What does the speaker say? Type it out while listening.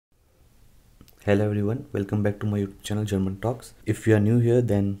Hello everyone, welcome back to my YouTube channel German Talks. If you are new here,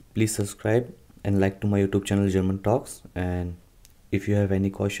 then please subscribe and like to my YouTube channel German Talks. And if you have any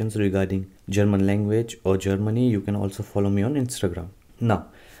questions regarding German language or Germany, you can also follow me on Instagram. Now,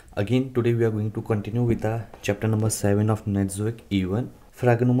 again today we are going to continue with the chapter number 7 of Netzwerk E1.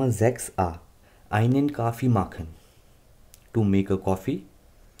 Frage Nummer 6a. Einen Kaffee machen. To make a coffee.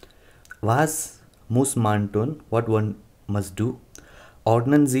 Was muss man tun? What one must do?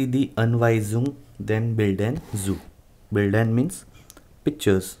 Ordnen Sie die Anweisung, then bilden zu. Bilden means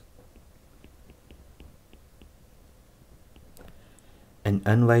pictures. And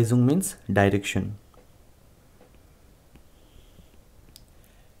Anweisung means direction.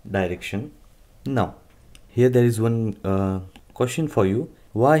 Direction. Now, here there is one question for you.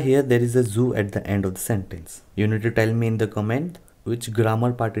 Why here there is a zu at the end of the sentence? You need to tell me in the comment which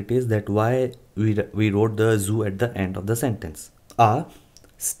grammar part it is that why we wrote the zu at the end of the sentence. A.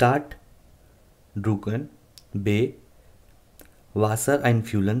 Start drucken. B. Wasser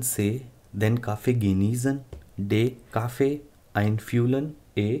einfüllen. C. Then Kaffee genießen. D. Kaffee einfüllen.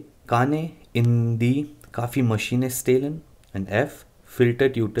 E. Kanne in die Kaffeemaschine stellen. And F.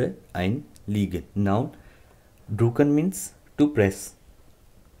 Filtertüte einlegen. Now, drucken means to press.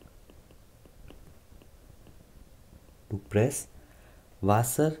 To press.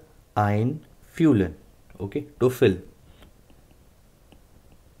 Wasser einfüllen. Okay, to fill.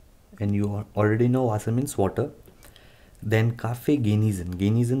 And you already know Wasser means water. Then Kaffee genießen.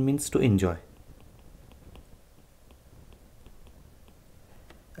 Genießen means to enjoy.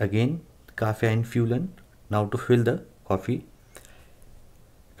 Again, Kaffee einfüllen. Now to fill the coffee.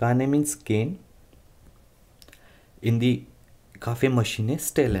 Kanne means cane. In the Kaffeemaschine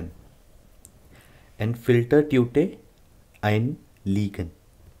stellen. And Filtertüte einlegen.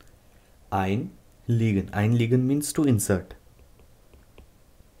 Einlegen. Einlegen means to insert.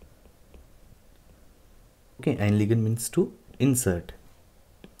 Okay, einlegen means to insert.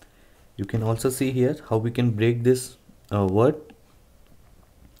 You can also see here how we can break this word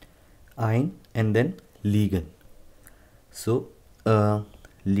ein and then liegen. So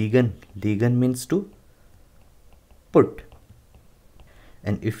liegen means to put,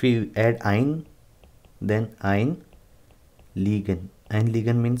 and if we add ein, then einlegen.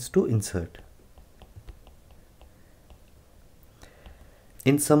 Einlegen means to insert.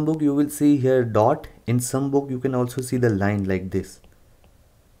 In some book you will see here dot. In some book you can also see the line like this.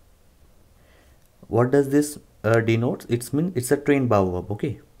 What does this denote? It's a train bar verb.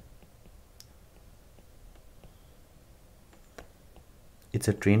 Okay, it's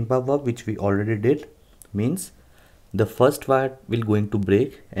a train bar verb which we already did. Means the first word will going to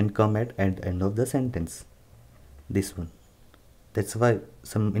break and come at end of the sentence. This one. That's why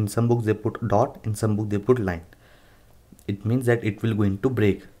in some books they put dot, in some book they put line. It means that it will going to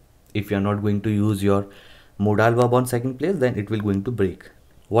break. If you are not going to use your modal verb on second place, then it will going to break.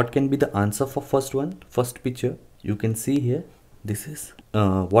 What can be the answer for first one? First picture you can see here, this is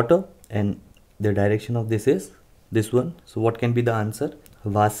water and the direction of this is this one. So what can be the answer?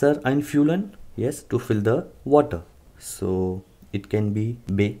 Wasser einfüllen. Yes, to fill the water. So it can be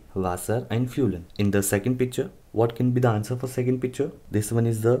B. Wasser einfüllen. In the second picture, what can be the answer for second picture? This one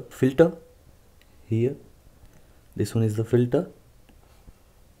is the filter. Here this one is the filter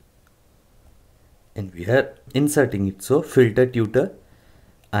and we are inserting it. So Filtertüte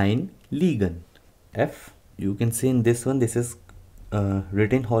einlegen. F. You can see in this one, this is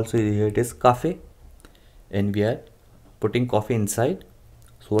written also here, it is Kaffee and we are putting coffee inside.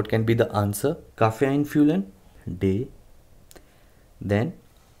 So what can be the answer? Kaffee einfüllen. D. Then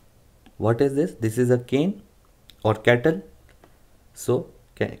what is this? This is a cane or kettle. So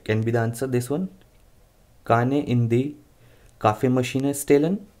can be the answer this one. Kanne in the Kaffeemaschine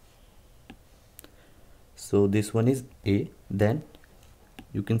stellen. So this one is A. Then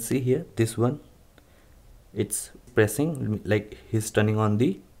you can see here this one, it's pressing like he's turning on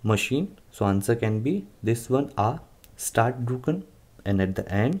the machine. So answer can be this one. A. Start drucken, and at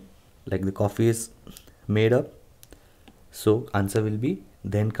the end like the coffee is made up. So answer will be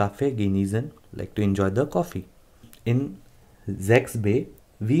then Kaffee genießen, like to enjoy the coffee. In 6b,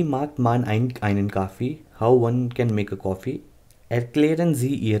 wie macht man einen Kaffee? How one can make a coffee? Erklären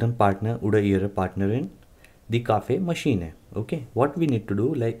Sie Ihrem Partner oder Ihrer Partnerin die Kaffeemaschine. Okay, what we need to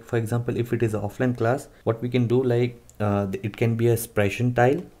do, like for example, if it is an offline class, what we can do, like it can be a expression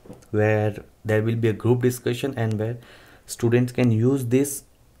tile where there will be a group discussion and where students can use these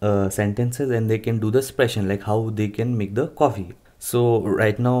sentences and they can do the expression like how they can make the coffee. So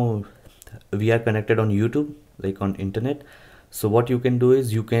right now we are connected on YouTube, like on internet. So what you can do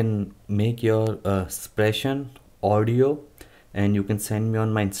is you can make your expression audio and you can send me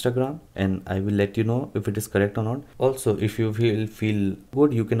on my Instagram and I will let you know if it is correct or not. Also, if you feel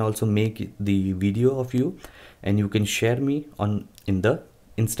good, you can also make the video of you and you can share me on in the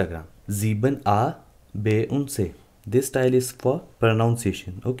Instagram. Sieben A, B und C. This style is for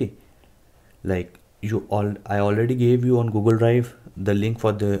pronunciation. Okay, like I already gave you on Google Drive the link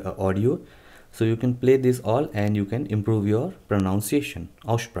for the audio, so you can play this all and you can improve your pronunciation,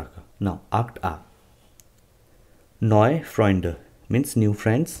 Aussprache. Now Act A. Neue Freunde means new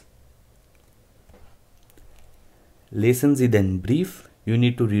friends. Lesen Sie den Brief. You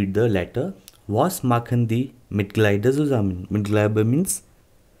need to read the letter. Was machen die Mitglieder zusammen? Mitglieder means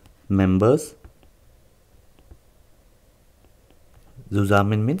members.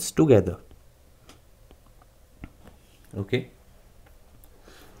 Zusammen means together. Okay.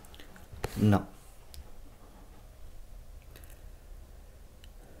 Now,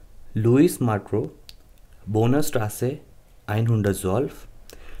 Louis Martro, Bonnerstraße 112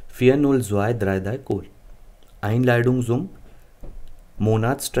 40233 Kohl. Einladung zum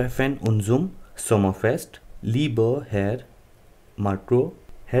Monatstreffen und zum Sommerfest. Lieber Herr Martro,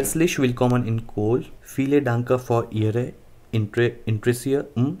 herzlich willkommen in Kohl. Viele Danke für Ihre Interesse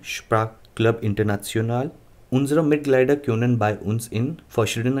Sprachclub International. Unsere Mitglieder können bei uns in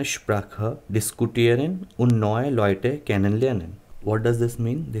verschiedenen Sprachen diskutieren und neue Leute kennenlernen. What does this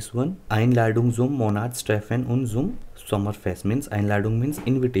mean? This one. Einladung zum Monatstreffen und zum Sommerfest means Einladung means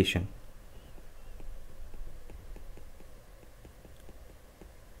invitation.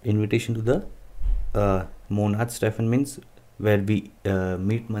 Invitation to the Monatstreffen means where we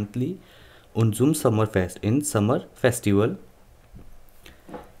meet monthly, und zum Sommerfest in summer festival.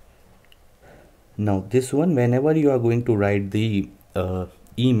 Now this one, whenever you are going to write the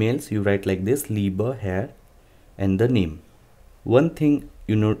emails, you write like this: Lieber Herr and the name. One thing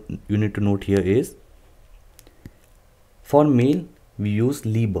you need to note here is, for male we use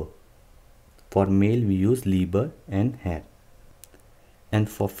lieber. For male we use lieber and Herr, and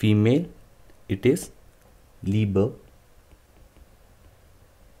for female it is lieber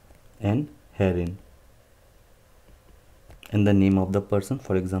and Herrin, and the name of the person,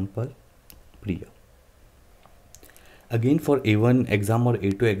 for example Priya. Again, for A1 exam or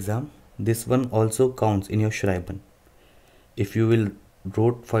A2 exam, this one also counts in your Schreiben. If you will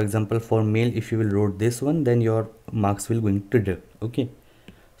wrote, for example, for male, if you will wrote this one, then your marks will going to deduct. Okay,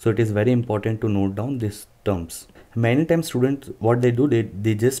 so it is very important to note down these terms. Many times students, what they do,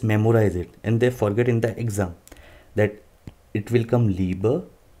 they just memorize it and they forget in the exam that it will come lieber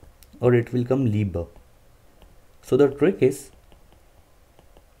or it will come lieber. So the trick is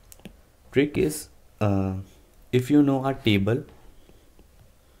if you know a table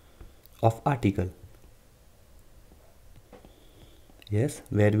of article, yes,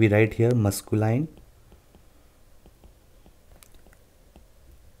 where we write here masculine,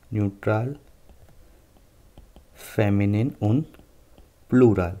 neutral, feminine and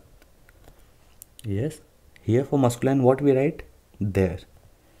plural. Yes, here for masculine what we write? There.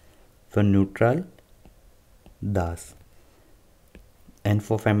 For neutral, das, and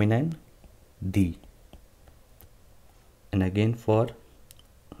for feminine, die, and again for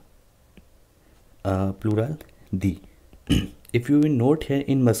plural, die. If you will note here,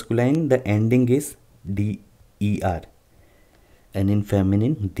 in masculine the ending is der, and in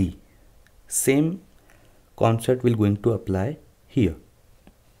feminine die. Same concept will going to apply here.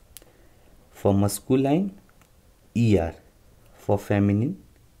 For masculine er, for feminine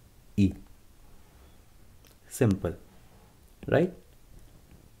e. Simple, right?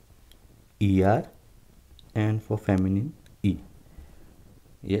 Er and for feminine e.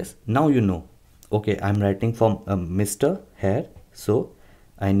 Yes, now you know. Okay, I'm writing from Mr. Herr, so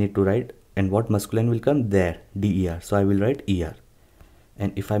I need to write, and what masculine will come? There, der, so I will write er.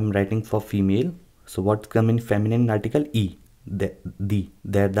 And if I'm writing for female, so what come in feminine article? E, there,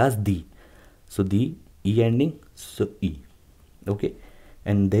 that's the, so the e ending, so e. Okay,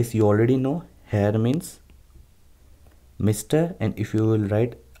 and this you already know, Herr means Mr., and if you will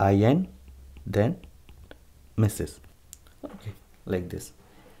write in, then Mrs. Okay, like this.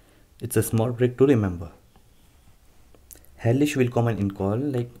 It's a small trick to remember. Herzlich willkommen in Kohl,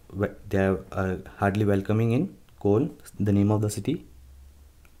 like they are hardly welcoming in Kohl, the name of the city.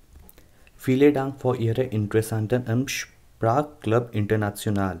 Vielen Dank für Ihre interessanten Sprachclub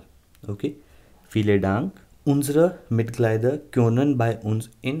International. Okay, vielen Dank. Unsere Mitglieder können bei uns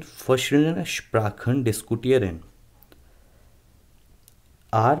in verschiedenen Sprachen diskutieren.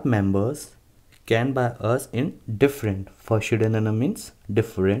 Our members can by us in different. Verschiedene means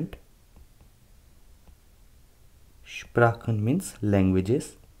different. Sprachen means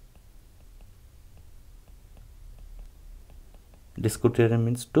languages. Diskutieren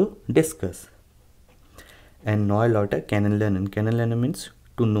means to discuss. And neue Leute kennenlernen. Kennenlernen means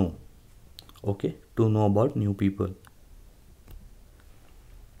to know. Okay, to know about new people.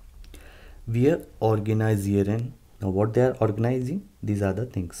 Wir organisieren. Now what they are organizing, these are the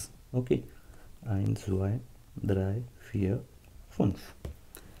things. Okay, 1, 2, 3, 4, 5.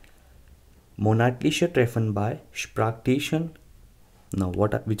 Monatliche Treffen bei Sprachtischen. Now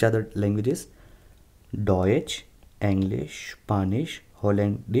which are the languages? Deutsch, Englisch, Spanisch,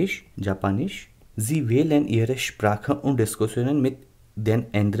 Holländisch, Japanisch. Sie wählen ihre Sprache und Diskussionen mit den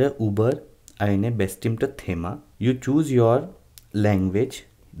anderen über ein bestimmtes Thema. You choose your language.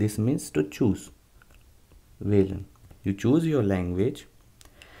 This means to choose. Wählen. You choose your language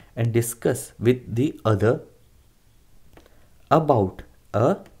and discuss with the other about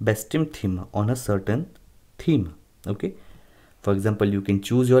a bestimmte theme, on a certain theme. Okay, for example, you can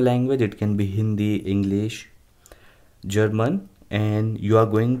choose your language. It can be Hindi, English, German, and you are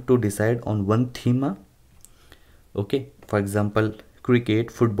going to decide on one theme. Okay, for example,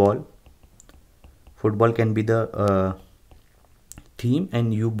 cricket, football can be the theme,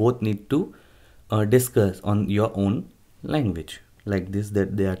 and you both need to discuss on your own language, like this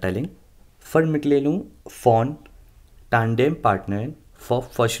that they are telling. Vermittlung von Tandempartnern für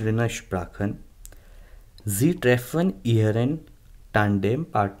verschiedene Sprachen. Sie treffen ihren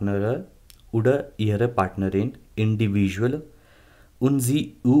Tandempartner oder ihre Partnerin individuell und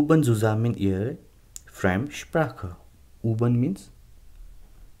sie üben zusammen ihre Fremdsprache. Üben means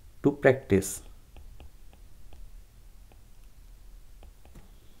to practice.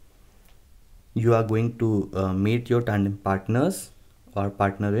 You are going to meet your tandem partners or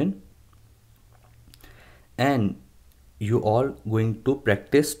partnerin, and you all going to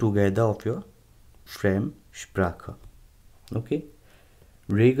practice together of your Fremdsprache. Okay,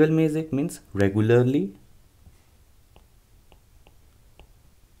 regelmäßig means regularly.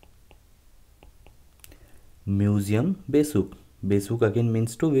 Museum Besuch again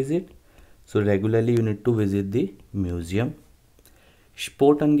means to visit, so regularly you need to visit the museum.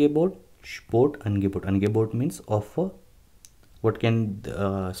 Sportangebot means offer. What can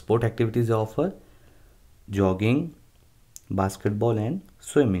sport activities offer? Jogging, basketball, and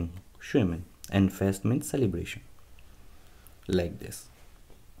swimming. And fest means celebration, like this.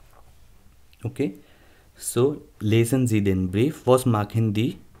 Okay, so lesen Sie den Brief. Was machen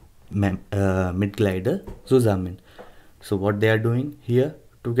die Mitglieder zusammen? So what they are doing here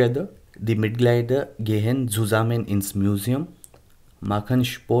together? Die Mitglieder gehen zusammen ins Museum, machen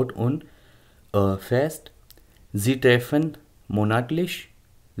Sport und Fest. Sie treffen monatlich.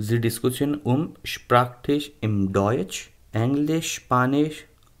 Sie diskutieren Sprachtisch im Deutsch, Englisch, Spanisch,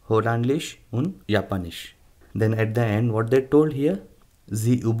 Holländisch und Japanisch. Then at the end, what they told here?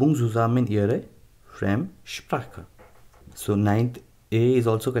 Sie üben zusammen ihre Fremdsprache. So 9th A is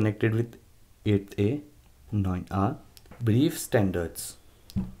also connected with 8th A, 9A. Brief standards.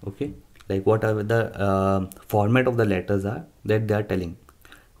 Okay, like what are the format of the letters are that they are telling.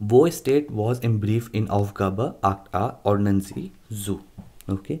 Wo steht was im Brief in Aufgabe 8a ordnen Sie zu.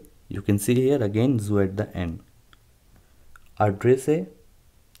 Okay, you can see here again zu at the end. Adresse,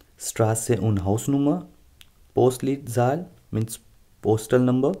 Straße und Hausnummer. Postleitzahl means postal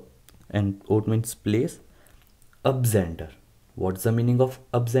number, and Ort means place. Absender. What's the meaning of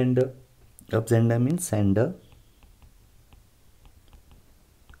absender? Absender means sender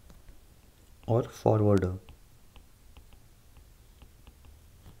or forwarder.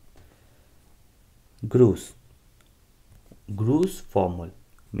 Gruß formal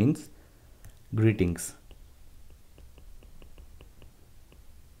means greetings.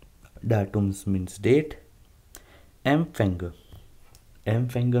 Datums means date. Empfänger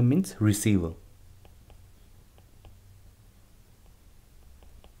means receiver.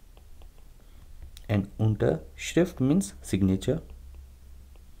 And Unterschrift means signature,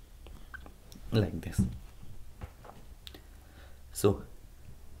 like this. So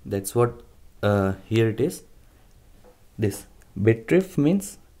that's what here it is. This Betreff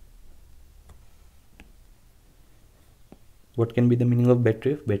means, what can be the meaning of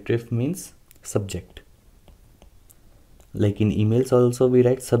Betreff? Betreff means subject. Like in emails also we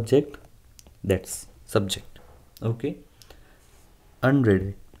write subject, that's subject. Okay.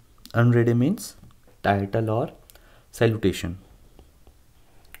 Unready means title or salutation,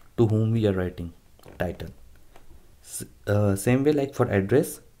 to whom we are writing title. Same way like for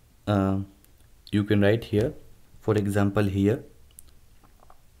address, you can write here, for example here,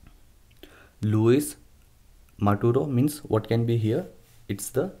 Luis Maturo means what can be here? It's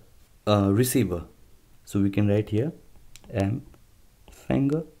the receiver. So we can write here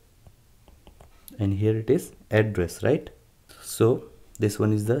Empfänger, and here it is address, right? So this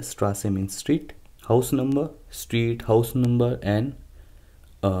one is the Straße means street, house number, street, house number, and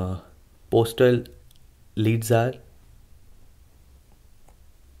postal leads are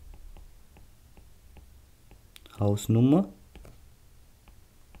house number,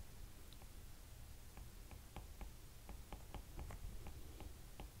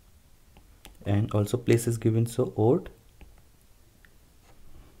 and also place is given, so Ort.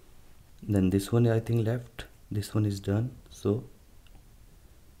 Then this one I think left, this one is done. So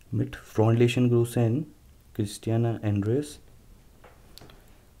mit freundlichen Grüßen Christiana Andres,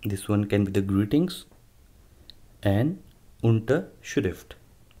 this one can be the greetings, and Unterschrift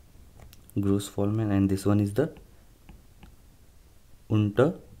Gruß Vollmann, and this one is the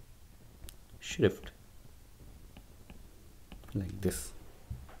Unterschrift, like this.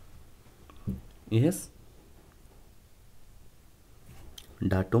 Yes,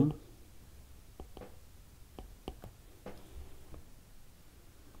 datum.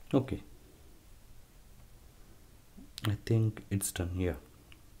 Okay, I think it's done here.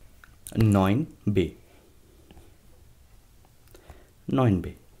 9b.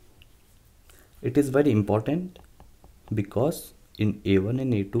 9b. It is very important because in A1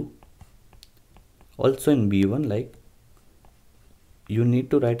 and A2, also in B1, like you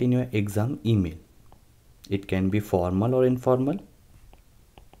need to write in your exam email. It can be formal or informal.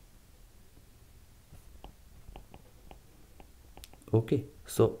 Okay,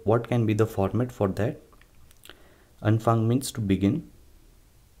 so what can be the format for that? Anfang means to begin,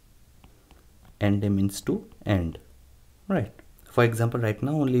 Ende means to end, right? For example, right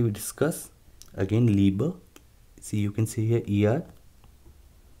now only we discuss again Liebe. See, you can see here ER.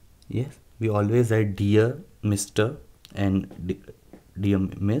 Yes, we always write dear Mr. and dear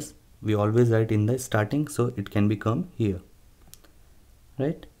Miss. We always write in the starting, so it can become here,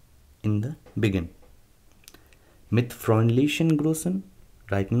 right? In the begin. Mit freundlichen Grüßen.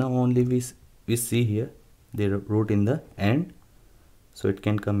 Right now only we see here they wrote in the end, so it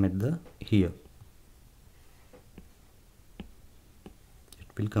can come at the here.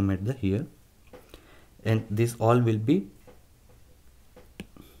 It will come at the here, and this all will be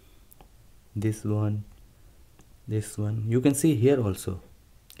this one, this one. You can see here also.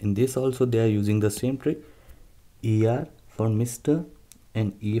 In this also they are using the same trick. ER for Mr.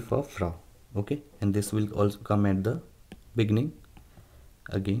 and E for Frau. Okay, and this will also come at the beginning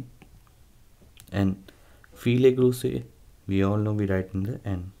again. And viele Grüße, we all know we write in the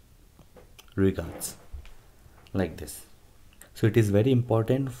end. Regards, like this. So it is very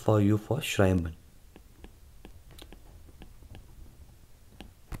important for you for Schreiben.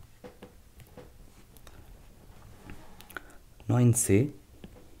 Neun C.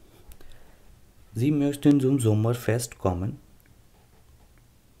 Sie möchten zum Sommerfest kommen.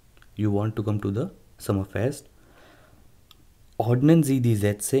 You want to come to the Sommerfest. Ordnen Sie die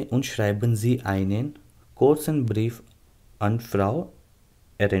Sätze und schreiben Sie einen kurzen Brief an Frau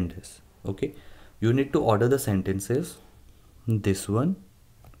Arendes. Okay, you need to order the sentences, this one,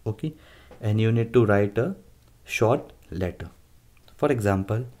 okay, and you need to write a short letter. For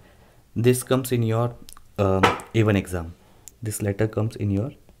example, this comes in your A1 exam. This letter comes in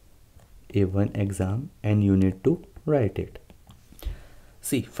your A1 exam, and you need to write it.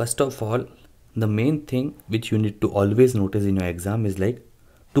 See, first of all, the main thing which you need to always notice in your exam is like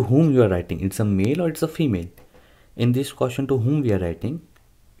to whom you are writing. It's a male or it's a female. In this question, to whom we are writing?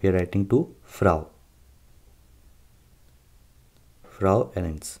 We are writing to Frau. Frau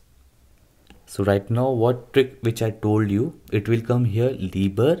Ahrens. So right now, what trick which I told you, it will come here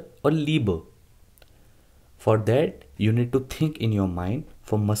lieber or lieber. For that, you need to think in your mind.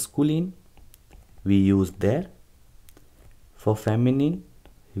 For masculine, we use der. For feminine,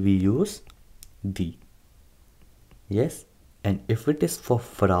 we use die. Yes, and if it is for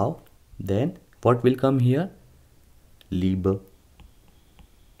Frau, then what will come here? Liebe.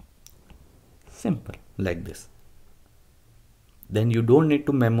 Simple, like this. Then you don't need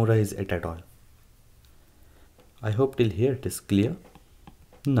to memorize it at all. I hope till here it is clear.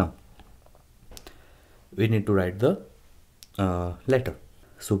 Now, we need to write the letter.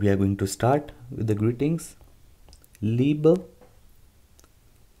 So we are going to start with the greetings. Liebe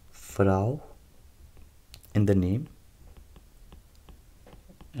Frau, in the name,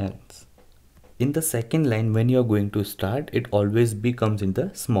 else. In the second line, when you are going to start, it always becomes in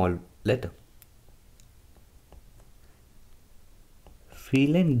the small letter.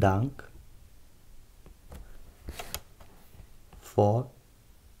 Vielen Dank for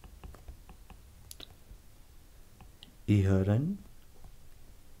Ihren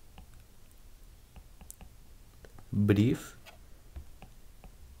Brief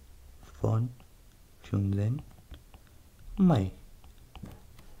von 5. my.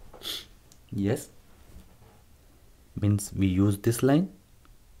 Yes, means we use this line.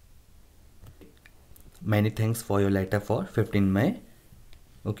 Many thanks for your letter for 15 May.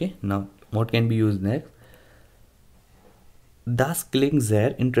 Okay, now what can be used next? Das klingt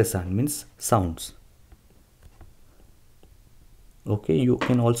sehr interessant means sounds. Okay, you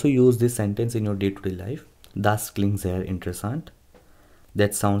can also use this sentence in your day-to-day life. Das klingt sehr interessant.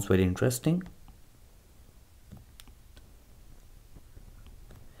 That sounds very interesting.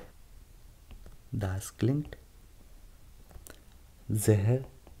 Das klingt sehr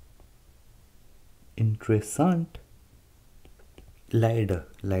interessant. Leider.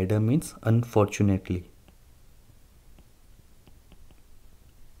 Leider means unfortunately.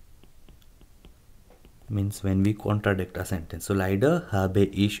 Means when we contradict a sentence. So leider habe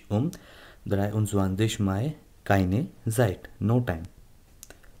ich 23 Mai keine Zeit. No time.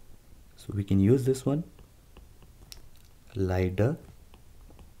 So we can use this one. Leider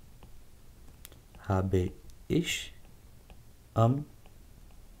habe ich am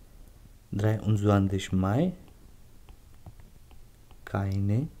 23 Mai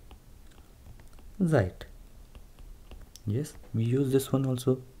keine Zeit. Yes, we use this one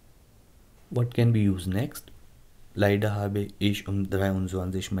also. What can be used next? Leider habe ich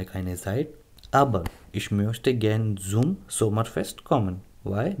 23 Mai keine Zeit, aber ich möchte gern zum Sommerfest kommen.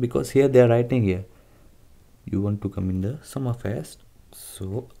 Why? Because here they are writing here. You want to come in the Sommerfest.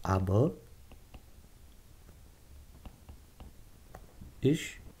 So, aber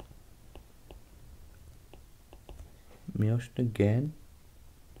ich möchte gern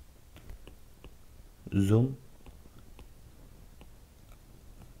zum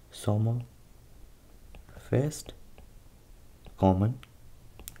Sommerfest kommen.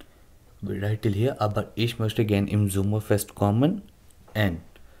 We write till here, aber ich möchte gern im Sommerfest kommen. And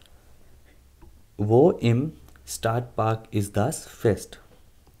wo im Stadtpark ist das Fest?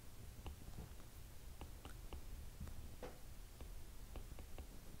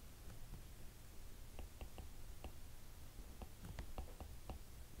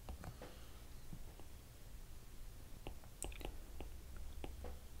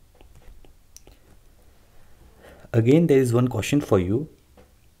 Again, there is one question for you.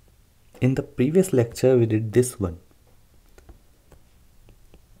 In the previous lecture, we did this one.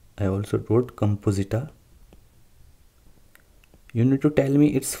 I also wrote compositor. You need to tell me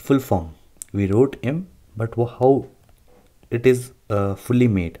its full form. We wrote M, but how it is fully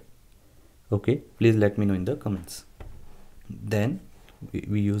made. Okay, please let me know in the comments. Then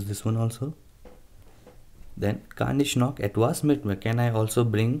we use this one also. Then kann ich noch etwas mit mir? Can I also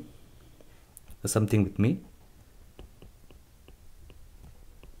bring something with me?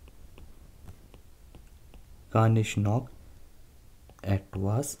 Kann ich noch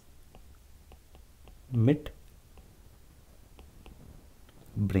etwas mitbringen?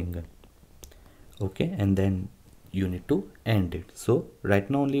 Okay, and then you need to end it. So right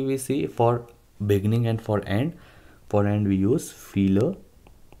now only we see for beginning and for end. For end we use viele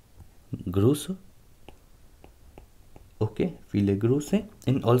Grüße. Okay, viele Grüße.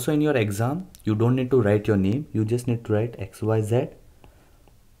 And also in your exam, you don't need to write your name. You just need to write XYZ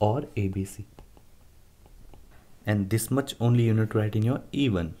or ABC. And this much only you need to write in your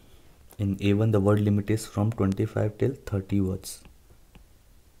A1. In A1 the word limit is from 25 till 30 words.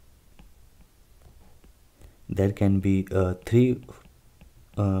 There can be three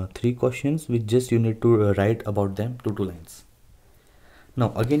questions which just you need to write about them 2 lines.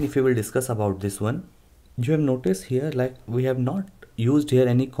 Now again, if you will discuss about this one, you have noticed here like we have not used here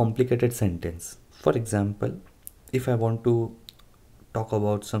any complicated sentence. For example, if I want to talk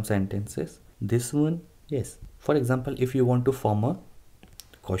about some sentences, this one, yes. For example, if you want to form a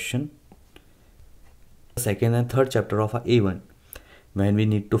question, second and third chapter of A1, when we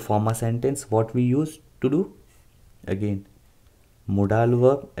need to form a sentence, what we use to do? Again, modal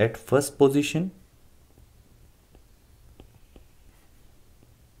verb at first position,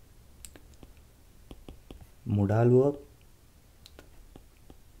 modal verb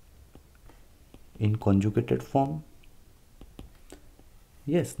in conjugated form.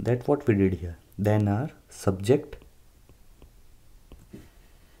 Yes, that's what we did here. Then our subject.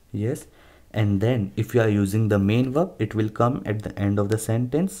 Yes, and then if you are using the main verb, it will come at the end of the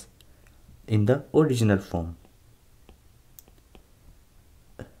sentence in the original form.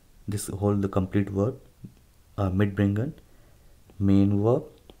 This whole the complete verb mitbringen, main verb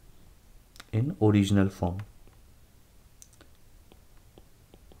in original form.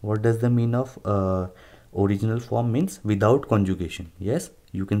 What does the mean of original form? Means without conjugation. Yes,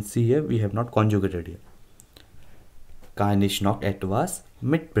 you can see here we have not conjugated here. Kann ich noch etwas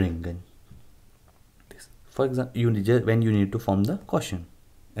mitbringen? for example, when you need to form the question.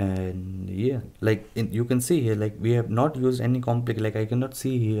 And yeah, like you can see here, like we have not used any like I cannot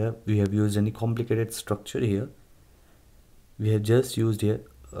see here we have used any complicated structure here. We have just used here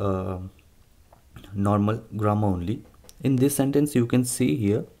normal grammar only. In this sentence you can see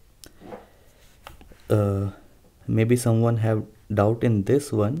here, maybe someone have doubt in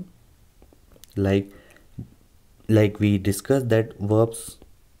this one, like we discussed that verbs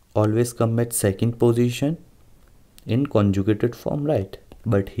always come at second position in conjugated form, right?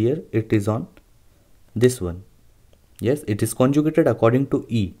 But here it is on this one. Yes, it is conjugated according to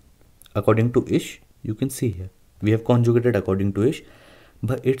E, according to ish. You can see here we have conjugated according to ish,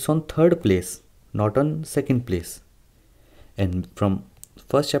 but it's on third place, not on second place. And from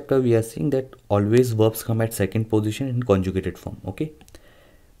first chapter we are seeing that always verbs come at second position in conjugated form. Okay,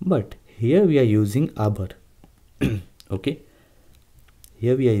 but here we are using aber. Okay,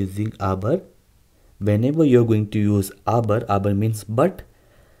 here we are using aber. Whenever you are going to use aber means but,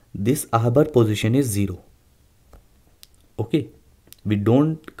 this aber position is 0. Okay, we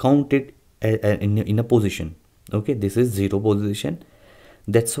don't count it in a position. Okay, this is 0 position,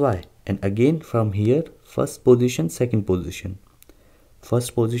 that's why. And again from here, first position, second position,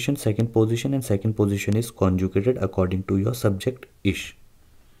 first position, second position, and second position is conjugated according to your subject ish.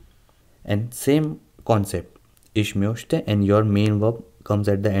 And same concept, ich möchte, and your main verb comes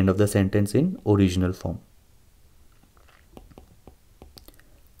at the end of the sentence in original form.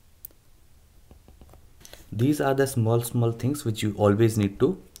 These are the small things which you always need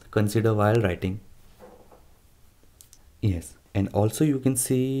to consider while writing. Yes, and also you can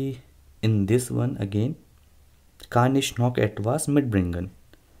see in this one again, kann ich noch etwas mitbringen.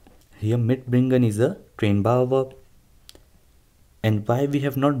 Here mitbringen is a trennbar verb. And why we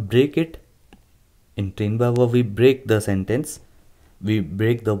have not break it? In trennbar verb we break the sentence, we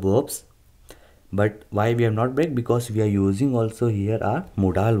break the verbs. But why we have not break? Because we are using also here our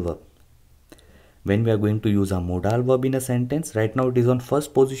modal verb. When we are going to use a modal verb in a sentence, right now it is on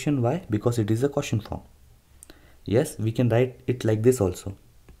first position. Why? Because it is a question form. Yes, we can write it like this also.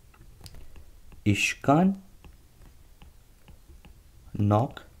 Ich kann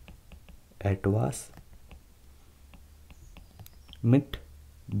noch etwas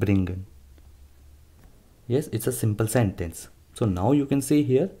mitbringen. Yes, it's a simple sentence. So now you can see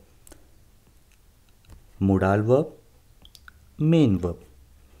here, modal verb, main verb.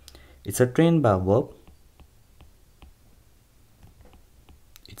 It's a trennbar verb.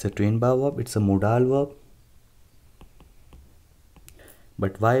 It's a trennbar verb. It's a modal verb.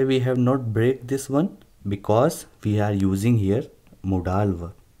 But why we have not break this one? Because we are using here modal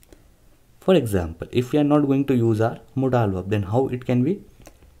verb. For example, if we are not going to use our modal verb, then how it can be?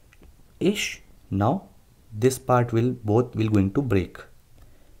 Ich. Now this part both will going to break.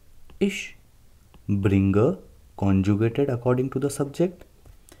 Ich bringe, conjugated according to the subject,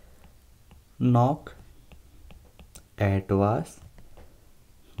 noch etwas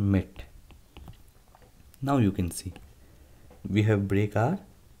mit. Now you can see we have break our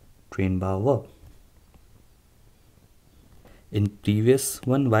trennbar verb. In previous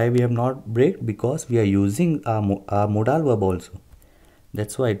one, why we have not break? Because we are using our modal verb also.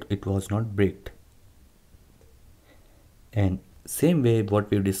 That's why it was not breaked. And same way what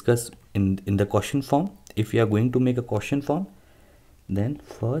we discussed in the question form. If we are going to make a question form, then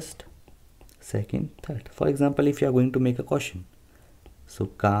first, second, third. For example, if you are going to make a question, so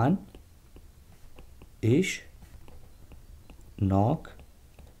kann ich noch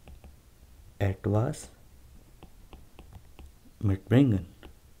etwas mitbringen.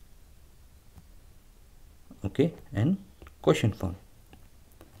 Okay, and question form.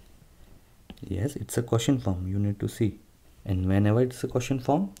 Yes, it's a question form, you need to see. And whenever it's a question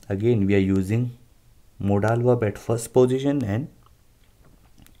form, again we are using modal verb at first position. And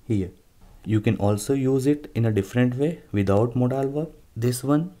here you can also use it in a different way without modal verb. This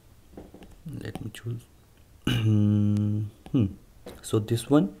one, let me choose. So this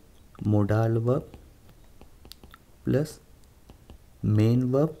one, modal verb plus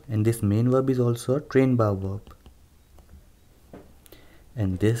main verb, and this main verb is also a trennbar verb.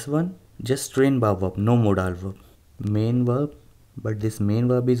 And this one, just trennbar verb, no modal verb. Main verb, but this main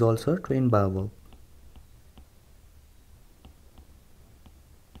verb is also a trennbar verb.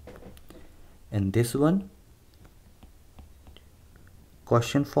 And this one,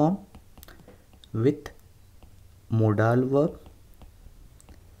 question form with modal verb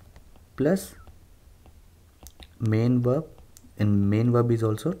plus main verb, and main verb is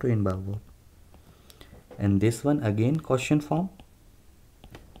also trennbar verb. And this one again question form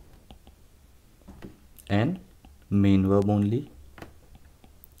and main verb only,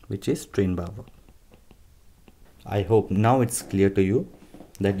 which is trennbar verb. I hope now it's clear to you,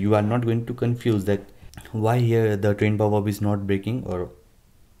 that you are not going to confuse that why here the train power verb is not breaking, or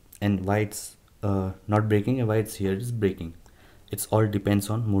and why it's not breaking and why it's here is breaking. It's all depends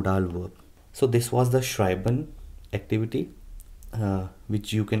on modal verb. So this was the schreiben activity,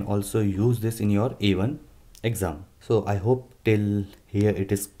 which you can also use this in your A1 exam. So I hope till here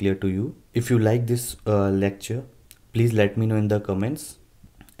it is clear to you. If you like this lecture, please let me know in the comments,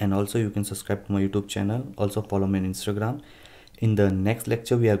 and also you can subscribe to my YouTube channel, also follow me on Instagram. In the next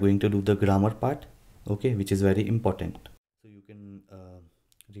lecture we are going to do the grammar part, okay, which is very important. So you can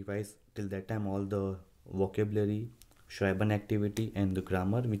revise till that time all the vocabulary, schreiben activity and the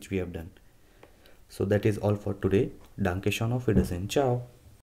grammar which we have done. So that is all for today. Danke schön, auf Wiedersehen. Ciao.